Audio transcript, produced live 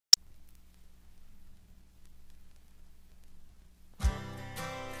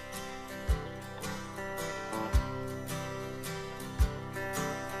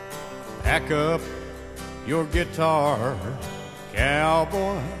Pack up your guitar,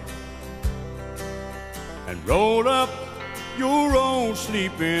 cowboy, and roll up your old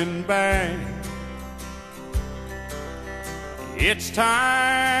sleeping bag. It's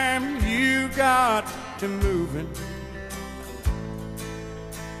time you got to moving.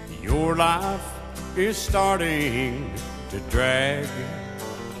 Your life is starting to drag.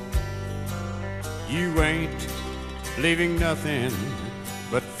 You ain't leaving nothing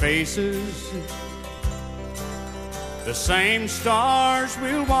but faces. The same stars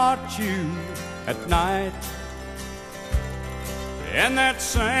will watch you at night, and that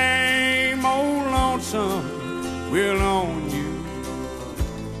same old lonesome will own you,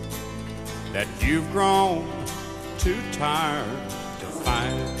 that you've grown too tired to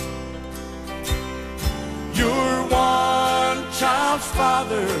fight. You're one child's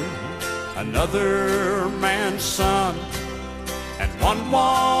father, another man's son, and one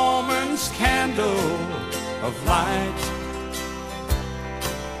woman's candle of light.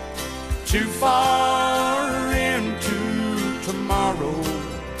 Too far into tomorrow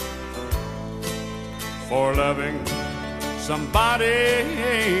for loving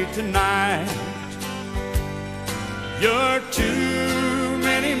somebody tonight. You're too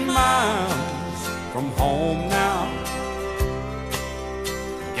many miles from home now,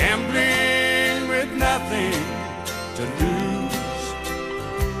 gambling with nothing to lose.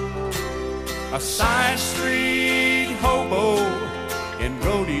 A side street hobo in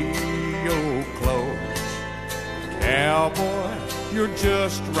rodeo clothes. Cowboy, you're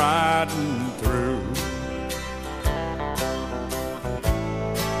just riding through.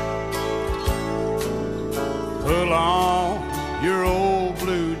 Pull on your old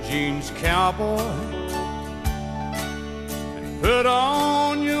blue jeans, cowboy, and put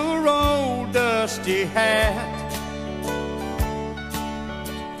on your old dusty hat.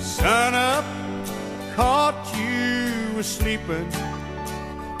 Sun up caught you sleeping,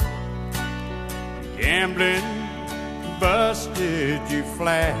 gambling busted you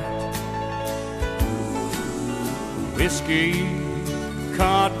flat. Whiskey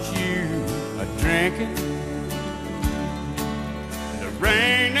caught you a-drinking, the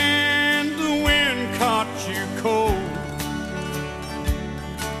rain and the wind caught you cold,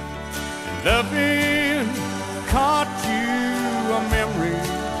 and loving caught you a memory,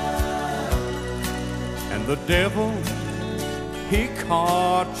 and the devil, he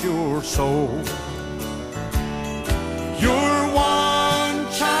caught your soul. You're one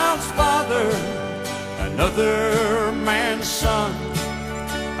child's father, another man's son,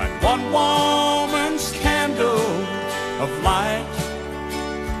 and one woman's candle of light.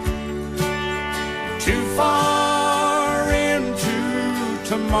 Too far into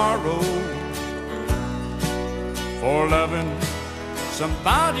tomorrow for loving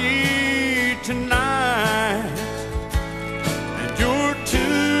somebody tonight. And you're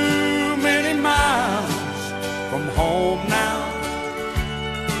too many miles from home now,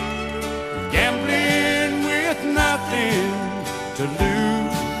 gambling with nothing to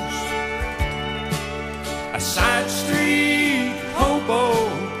lose. A side street hobo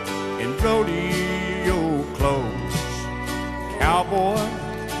in rodeo clothes. Cowboy,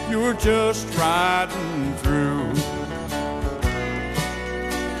 you're just riding through.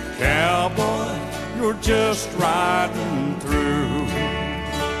 Cowboy, you're just riding through.